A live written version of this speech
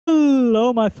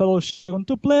Hello, my fellow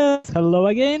Shogun2 players. Hello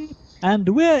again. And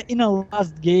we're in a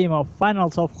last game of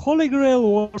finals of Holy Grail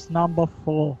Wars number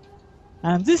 4.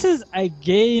 And this is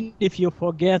again, if you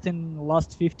forget in the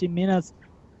last 15 minutes,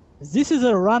 this is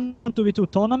a run 2v2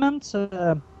 tournament.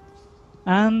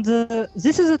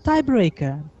 This is a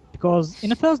tiebreaker. Because in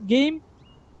the first game,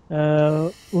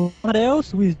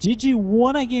 llamadeus with GG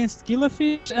won against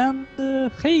Killerfisch and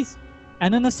Haze.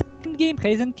 And in the second game,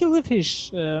 Haze and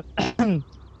Killerfisch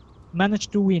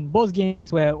managed to win. Both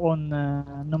games were on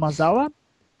Nomazawa.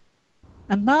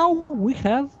 And now we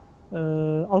have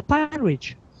Alpine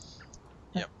Ridge.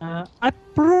 Yep. I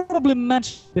probably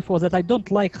mentioned before that I don't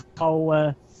like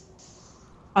how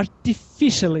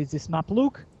artificially this map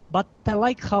look, but I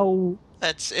like how...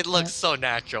 It looks so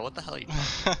natural. What the hell are you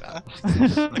talking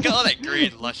about? Look at all that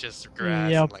green, luscious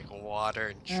grass, Yep. and like water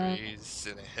and trees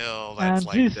and a hill. That's and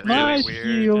like this really nice weird.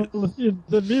 hill in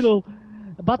the middle.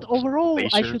 But overall,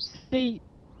 I should say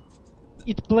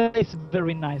it plays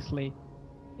very nicely.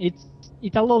 It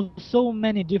allows so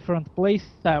many different play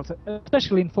styles,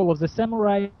 especially in Fall of the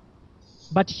Samurai.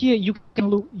 But here you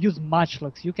can use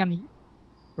matchlocks, you can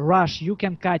rush, you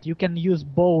can kite, you can use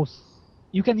bows,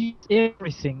 you can use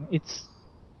everything.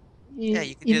 Yeah,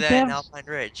 you can do that in Alpine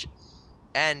Ridge.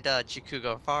 And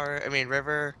Chikugo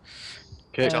River.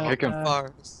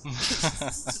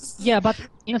 Yeah, but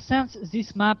in a sense,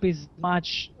 this map is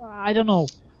much... I don't know.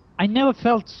 I never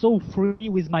felt so free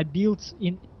with my builds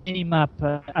in any map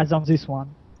as on this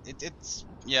one. It's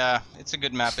a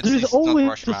good map. There is it's not always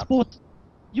rush a map. spot.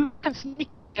 You can sneak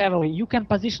cavalry, you can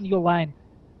position your line.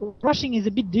 Rushing is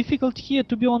a bit difficult here,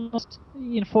 to be honest,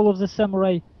 in Fall of the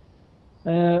Samurai.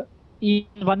 In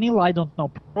Vanilla, I don't know.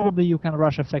 Probably you can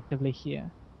rush effectively here.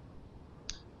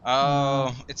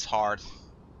 Oh, it's hard.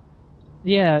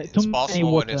 Yeah, It's too many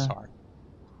possible, water. it is hard.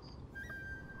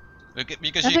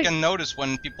 Because And you can notice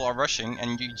when people are rushing,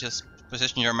 and you just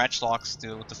position your matchlocks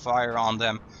to fire on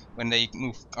them when they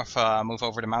move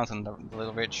over the mountain, the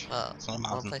little ridge. It's not a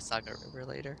I'll mountain. play Saga River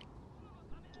later.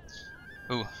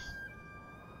 Ooh.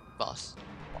 Boss.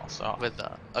 Also. With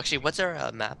actually, what's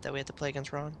our map that we have to play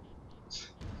against Ron?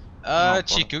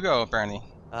 Chikugo apparently.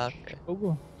 Okay.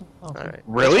 Oh. Alright.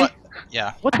 Really?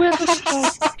 Yeah. What we are talking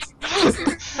about?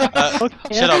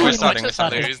 Shut up, we're everyone starting, knows we're that.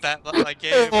 starting. Lose that like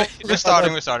game. We're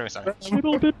starting. A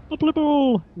little bit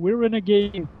applicable. We're in a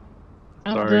game.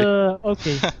 And, Sorry.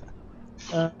 okay.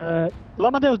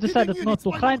 llamadeus decided not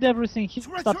to hide everything. He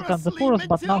started on the forest,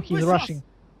 but now he's rushing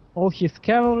all his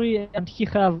cavalry, and he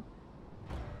have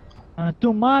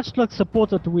two matchlocks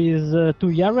supported with two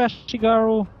Yari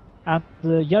Ashigaru and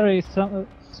Yari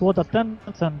SWAT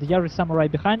attendants and Yari Samurai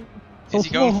behind. Is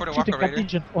he going for the shooting Waka Raider?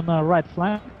 contingent on the right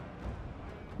flank.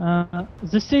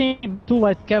 The same two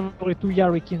light cavalry, two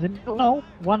Yari in the middle. No,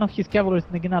 one of his cavalry is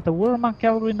Naginata Warman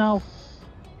cavalry now.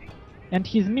 And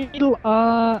his middle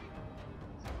are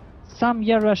some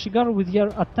Yari Ashigaru with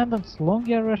Yari attendants, long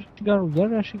Yari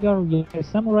Ashigaru, Yari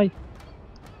Samurai,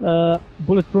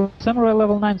 Bulletproof Samurai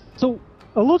level 9. So,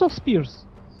 a lot of spears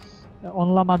on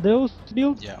llamadeus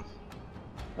build. Yeah.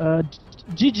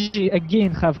 GG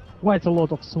again have quite a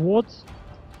lot of swords.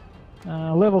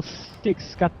 Level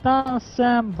 6 Katana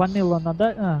Sam, Vanilla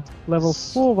Nada, level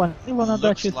 4 Vanilla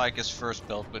Looks Nadachis, like his first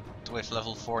build, but with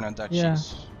level 4 Nadachis Yeah.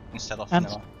 instead of And-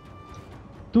 vanilla.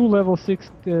 2 level 6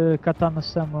 Katana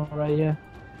Samurai, yeah.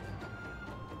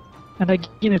 And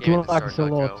again it Yeah, the lags a sword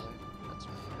got lot. going. That's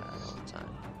really bad all the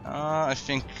time. I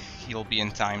think he'll be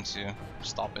in time to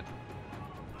stop it.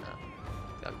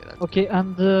 Okay, that's Okay,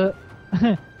 and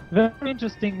very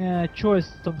interesting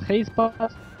choice on Haze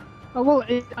part. Well,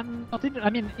 I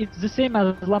mean, it's the same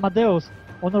as llamadeus.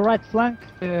 On the right flank,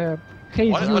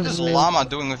 Haze What used is Llama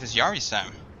doing with his Yari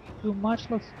Sam too much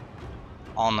looks.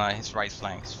 on his right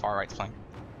flank, his far right flank?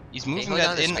 He's Can you moving hold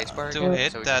that down in the spacebar to again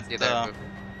hit so we can that. see that movement?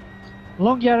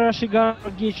 Long Yari Ashigaru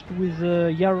engaged with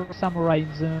Yari Samurai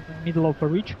in the middle of a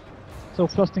ridge. So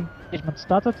first engagement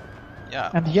started,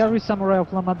 Yeah. and Yari Samurai of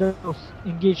llamadeus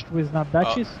engaged with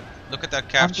Nadachis. Look at that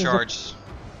calf And there's a- charge.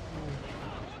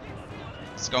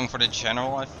 It's going for the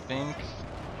general, I think.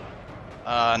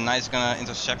 Nice gonna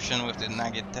interception with the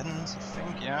Nagatens, I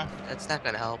think, yeah. That's not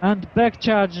gonna help. And back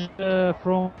charge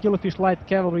from Killerfisch light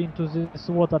cavalry into the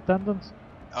SWAT attendants.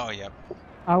 Oh, yeah.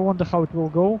 I wonder how it will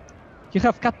go. You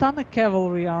have Katana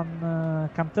cavalry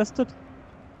uncontested.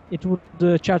 It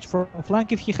would charge from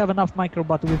flank if he have enough micro,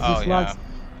 but with Oh, these yeah. lags.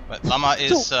 But Llama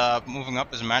is moving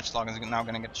up as a matchlock and is now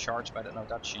gonna get charged by the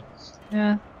Nodachi.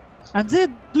 Yeah. And they're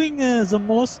doing the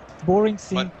most boring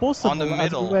thing But possible on the as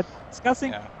middle, we were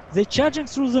discussing. Yeah. They're charging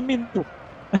through the middle.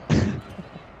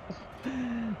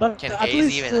 But Can at Haze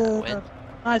least even win?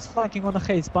 nice flanking on the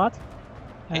Haze part.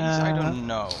 Hayes, I don't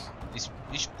know.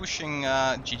 He's pushing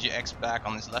GigiX back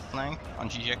on his left flank, on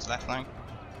GigiX left flank.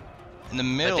 In the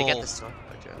middle. But they get the sword,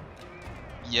 Joe.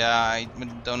 Yeah, I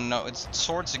don't know. It's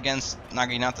swords against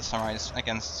Naginata Samurai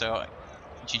against, so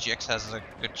GigiX has a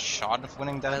good shot of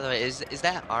winning that. By the way, is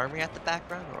that army at the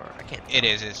background or I can't tell. It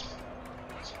is.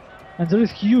 And there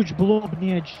is huge blob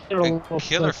near General of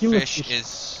Killerfish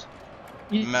is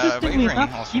interestingly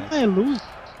enough, he may lose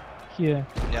here.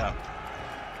 Yeah.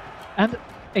 And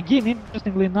again,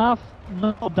 interestingly enough,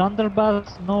 no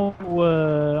Thunderbats, no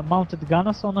mounted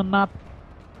gunners on the map.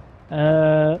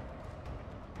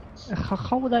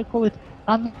 How would I call it?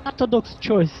 Unorthodox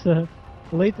choice.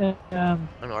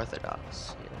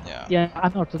 Unorthodox. Yeah,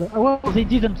 unorthodox. Well, they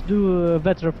didn't do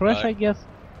that refresh, I guess.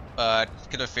 But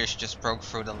Killerfish just broke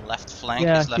through the left flank,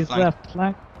 yeah, his left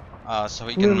flank. So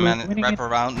he can wrap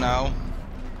around now.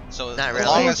 So not as really,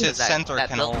 long as his that center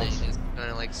can hold. Is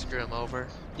gonna like screw him over.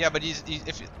 Yeah, but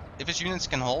if his units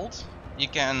can hold, you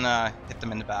can hit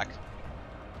them in the back.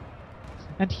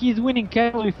 And he's winning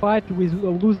cavalry fight with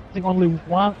losing only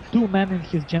 2 men in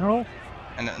his general.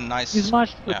 And a nice. He's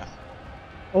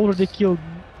already killed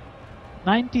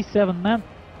 97 men.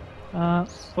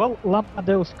 Well,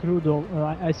 llamadeus crewed.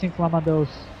 I think llamadeus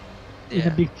is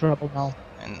in big trouble now.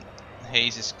 And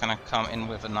Hayes is gonna come in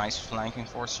with a nice flanking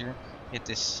force here. Hit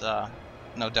this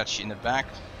no-dachi in the back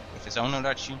with his own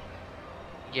no-dachi.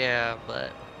 Yeah,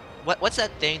 but what's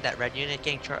that thing that red unit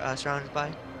getting surrounded by?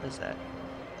 What is that?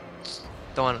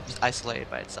 The one just isolated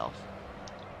by itself.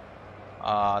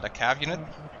 The cav unit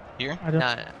here. I don't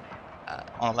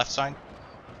on the left side.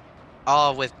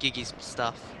 Oh, with Gigi's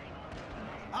stuff.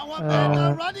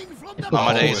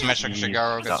 Llamadeus, Metric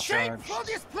Shigaro gets charged.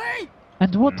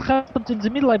 And what happened in the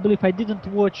middle, I believe I didn't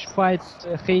watch fight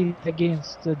Hayes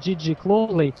against Gigi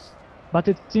closely, but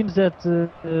it seems that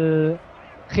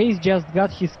Hayes just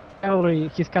got his cavalry,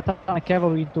 his katana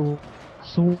cavalry into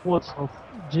swords of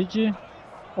Gigi.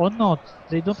 Or not,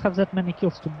 they don't have that many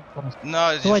kills to be honest.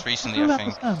 No, it's just recently, I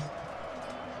think.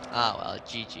 Ah, well,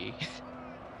 GG.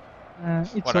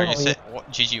 What are you saying?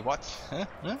 GG what? Huh?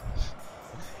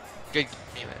 Good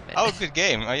game, man. Oh, good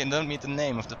game. I don't mean the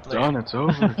name of the player. Done, it's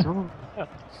over, it's over.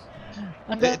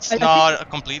 It's not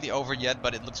completely over yet,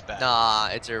 but it looks bad. Nah,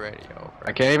 it's already over.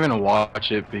 I can't even watch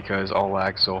it because I'll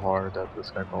lag so hard that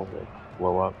this guy will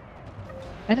blow up.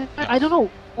 And I don't know,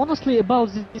 honestly,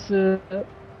 about this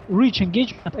reach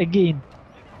engagement again.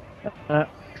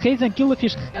 Hayes and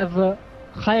Killerfish have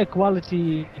higher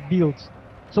quality builds,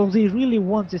 so they really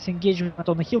want this engagement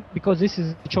on the hill because this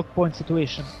is a choke point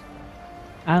situation.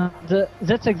 And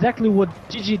that's exactly what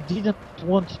Gigi didn't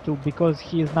want to, because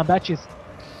his Nadachi is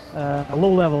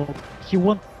low level. He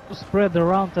wanted to spread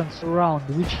around and surround,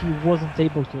 which he wasn't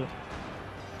able to.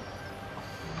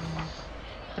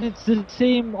 And it's the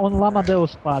same on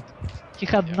llamadeus' part. He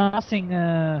had nothing.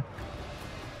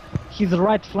 His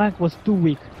right flank was too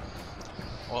weak.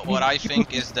 Well, what I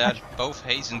think is that both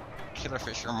Hayes and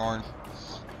Killerfish are more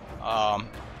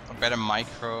better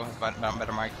micro,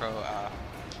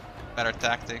 better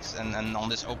tactics, and on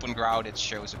this open ground it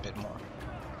shows a bit more.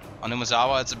 On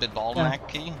Umezawa it's a bit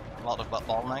bottlenecky, a lot of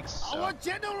bottlenecks. So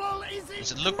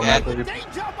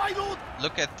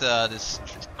look at this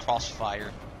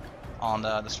crossfire on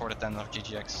the sword at the end of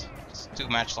GigiX. It's 2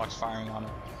 matchlocks firing on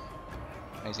it.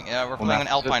 Amazing. Yeah, we're playing an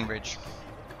Alpine Bridge.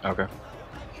 Okay.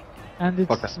 And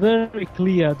it's very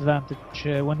clear advantage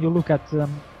when you look at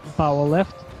power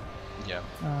left. Yeah.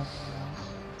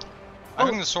 I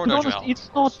think the sword dodge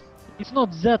helped. It's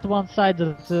not that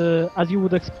one-sided as you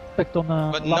would expect on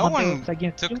a but no one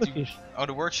against Killerfish.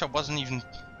 The workshop wasn't even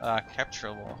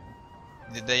capturable.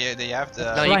 Did they have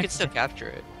the? No, you can still capture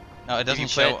it. No, it doesn't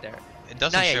show. It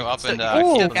doesn't show up in the. You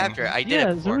can still capture it. I did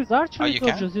it before. There is archery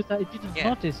dodges. I didn't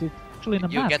notice it. Actually, in the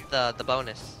map. You get the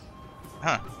bonus.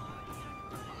 Huh.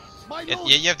 Yeah,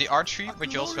 you have the archery,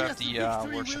 but you also have the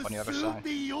workshop on the other side.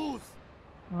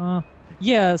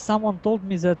 Yeah, someone told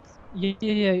me that. Yeah,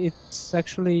 it's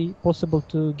actually possible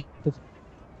to get it.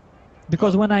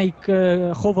 Because when I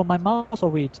hover my mouse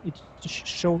over it, it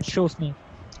shows me.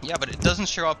 Yeah, but it doesn't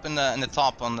show up in the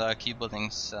top on the key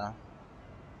buildings.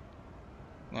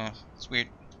 Yeah, it's weird.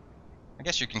 I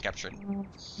guess you can capture it.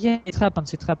 Yeah, it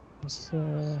happens. It happens.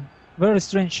 Very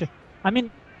strange. I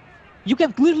mean, you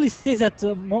can clearly see that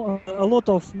a lot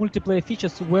of multiplayer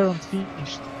features weren't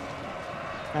finished.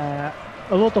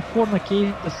 A lot of corner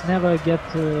cases never get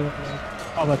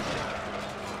covered.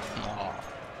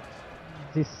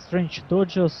 These strange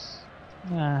dodges.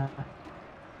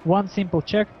 One simple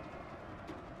check.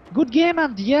 Good game,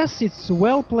 and yes, it's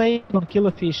well played on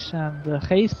Killerfish and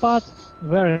Hayes' part.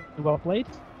 Very well played.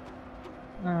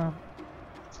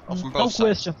 Well, from No both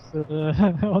sides.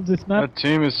 questions on this map. That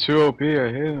team is too OP, I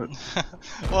hate it.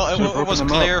 Well, it was them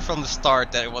clear up. from the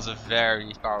start that it was a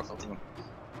very powerful team.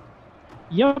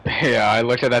 Yep. Yeah, I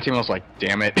looked at that team and I was like,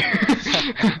 damn it.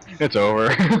 It's over.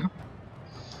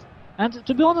 And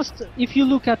to be honest, if you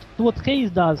look at what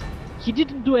Hayes does, he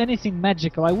didn't do anything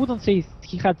magical. I wouldn't say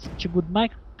he had such a good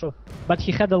micro, but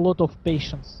he had a lot of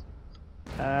patience.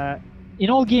 In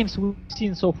all games we've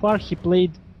seen so far, he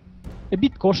played a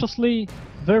bit cautiously,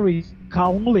 very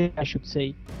calmly, I should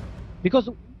say. Because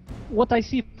what I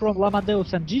see from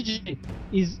llamadeus and GigiX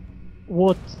is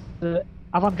what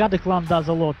Avant-Garde clan does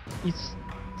a lot. It's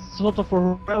sort of a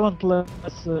relentless...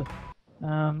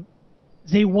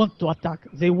 they want to attack,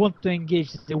 they want to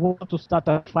engage, they want to start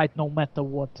a fight no matter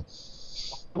what.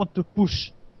 They want to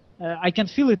push. I can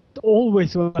feel it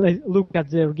always when I look at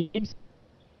their games.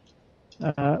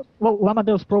 Well,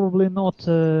 llamadeus probably not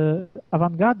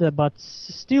Avant-Garde, but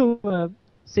still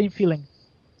same feeling.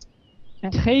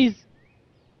 And Hayes,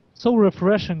 so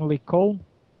refreshingly calm.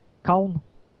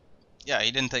 Yeah,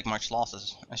 he didn't take much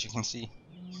losses, as you can see.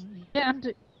 Yeah,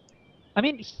 and I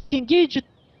mean, he engaged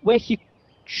where he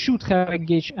should have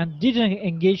engaged and didn't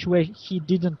engage where he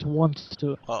didn't want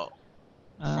to. Well,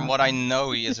 from what I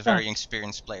know, he is a very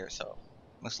experienced player, so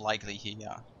most likely he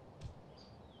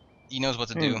knows what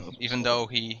to do, even though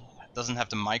he doesn't have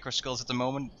the micro skills at the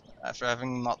moment after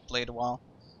having not played a while.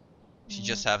 If you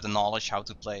just have the knowledge how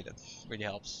to play, that really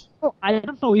helps. Well, I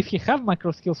don't know if he have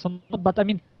micro skills or not, but I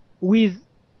mean, with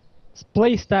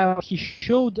playstyle he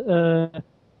showed,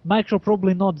 micro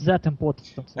probably not that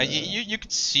important. You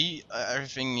could see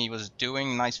everything he was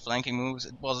doing, nice flanking moves.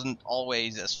 It wasn't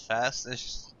always as fast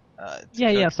as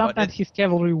yeah, sometimes his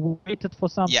cavalry waited for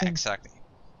something. Yeah, exactly.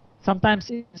 Sometimes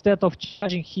instead of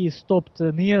charging he stopped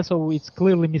near, so it's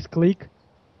clearly misclick.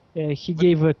 He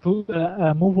gave a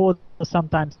move order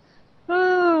sometimes.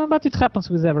 But it happens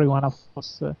with everyone, of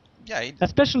course. Yeah,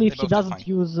 especially if he doesn't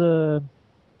use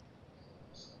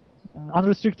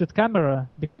unrestricted camera,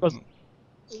 because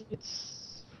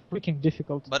it's freaking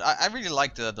difficult. But I really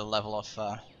liked the level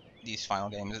of these final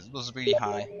games. It was really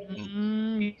high.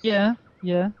 Yeah.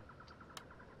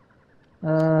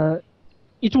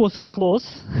 It was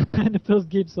close in the first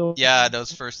game, so... Yeah,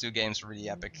 those first two games were really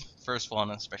epic. First one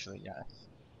especially, yeah.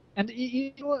 And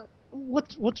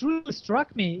what really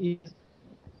struck me is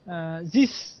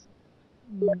this...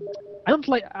 I don't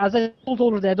like, as I told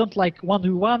already, I don't like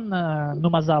 1v1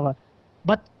 Numazawa,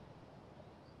 but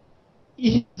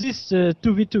in these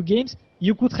 2v2 games,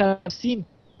 you could have seen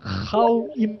how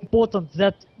important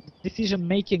that decision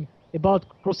making about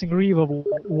crossing river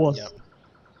was.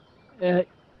 Yep.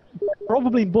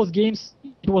 Probably in both games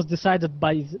it was decided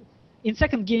by... In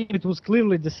second game it was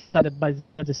clearly decided by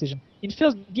the decision. In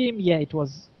first game, yeah, it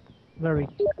was very...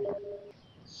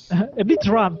 a bit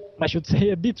random, I should say,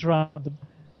 a bit random.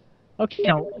 Okay,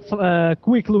 now,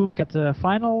 quick look at the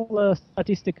final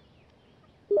statistic.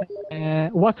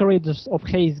 Waka Raiders of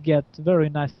Hayes get very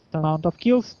nice amount of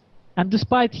kills, and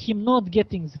despite him not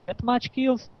getting that much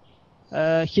kills,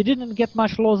 he didn't get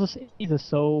much losses either,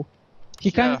 so he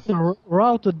kind of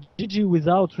routed GG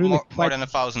without really more than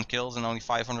 1,000 kills and only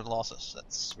 500 losses.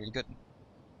 That's really good.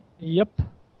 Yep.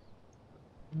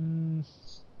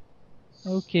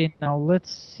 Okay, now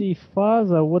let's see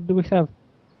further. What do we have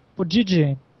for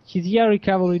GG? His Yari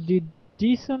cavalry did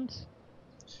decent.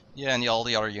 Yeah, and all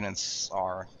the other units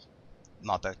are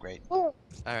not that great.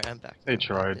 Alright, I'm back. They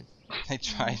tried. They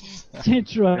tried. They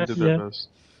tried, They did their best.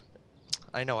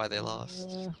 I know why they lost.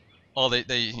 Well,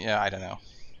 yeah, I don't know.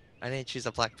 I didn't choose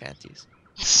the black panties.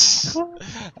 Oh,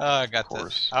 I got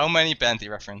this. How many panty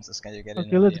references can you get in?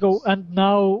 Okay, let's go. And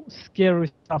now,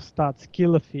 scary stuff starts.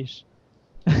 Killerfisch.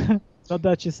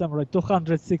 Tadachi Samurai,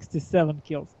 267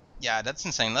 kills. Yeah, that's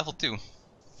insane. Level 2.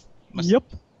 Yep.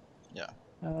 Yeah.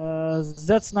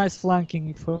 That's nice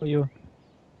flanking for you.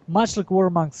 Much like War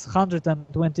Monks,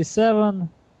 127.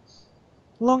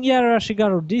 Long Yara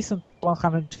Shigaru, decent,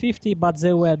 150, but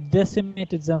they were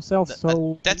decimated themselves,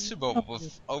 so... Tetsubo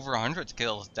with over 100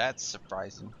 kills, that's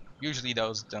surprising. Usually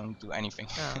those don't do anything.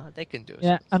 They can do it.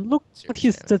 Yeah, and look at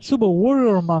his Tetsubo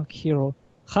Warrior Monk hero.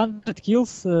 100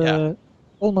 kills,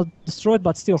 almost destroyed,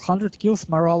 but still 100 kills,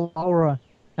 morale aura,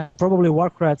 and probably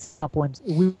Warcry at some point,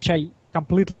 which I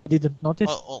completely didn't notice.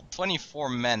 Well, 24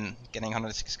 men getting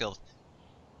 106 kills.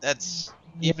 That's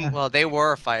even... Well, they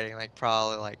were fighting, like,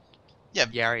 probably, like, yeah,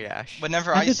 Yariash.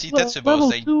 Whenever I see Tetsubos,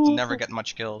 they never get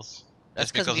much kills. That's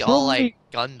because we all, like,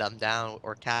 gunned them down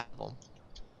or capped them.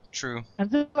 True. And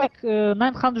then, like,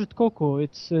 900 Coco,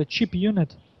 it's a cheap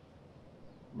unit.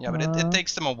 Yeah, but it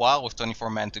takes them a while with 24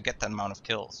 men to get that amount of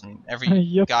kills. I mean,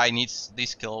 every guy needs at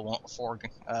least kill 4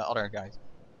 other guys.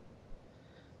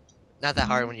 Not that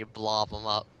hard when you blob them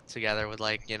up together with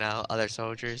like, you know, other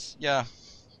soldiers. Yeah.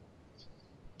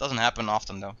 Doesn't happen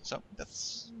often though, so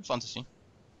that's fun to see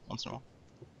once in a while.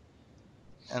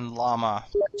 And Llama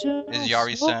is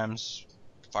Yari Sam's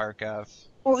fire cav.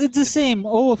 Well, it's the same.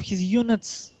 All of his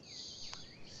units.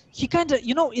 He kind of,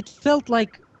 you know, it felt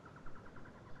like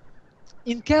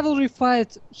in cavalry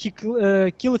fight,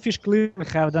 Killerfisch clearly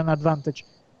had an advantage.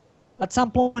 At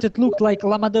some point, it looked like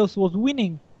llamadeus was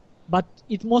winning, but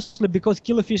it mostly because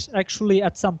Killerfisch actually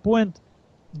at some point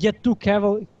get two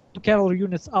cavalry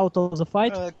units out of the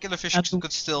fight. Killerfisch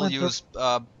could still use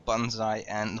Banzai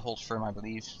and hold firm, I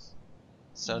believe.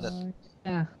 So that.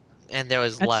 Yeah. And there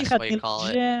was less, what you call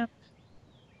it.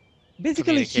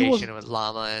 Basically, communication with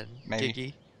Llama and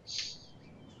Gigi.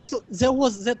 So there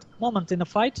was that moment in a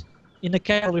fight, in a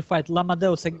cavalry fight,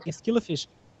 llamadeus against Killerfisch,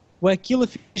 where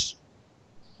Killerfisch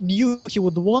knew he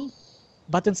would win,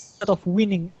 but instead of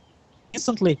winning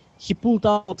instantly, he pulled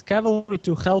out cavalry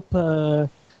to help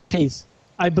Case.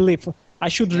 I believe. I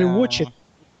should rewatch it.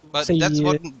 But that's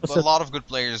what a lot of good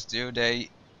players do. They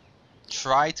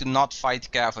try to not fight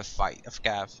cav with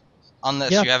cav,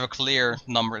 unless you have a clear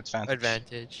number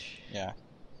advantage. Yeah.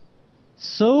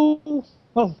 So,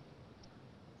 well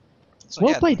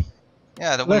played.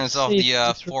 Yeah, the winners of the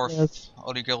 4th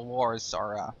Holy Grail Wars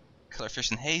are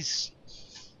Killerfisch and Hayes.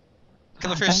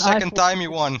 Killerfisch, second time he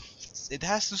won. It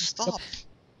has to stop.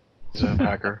 He's a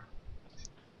hacker.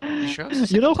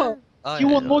 You know how he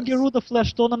won more Gerudo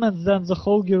Flash tournaments than the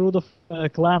whole Gerudo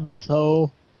clan,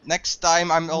 so... Next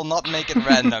time I will not make it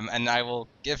random, and I will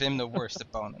give him the worst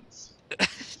opponents.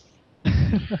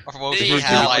 He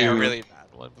had like a really bad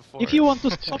one before. If you want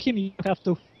to stop him, you have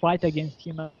to fight against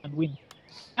him and win.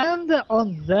 And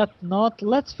on that note,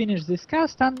 let's finish this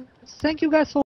cast, and thank you guys for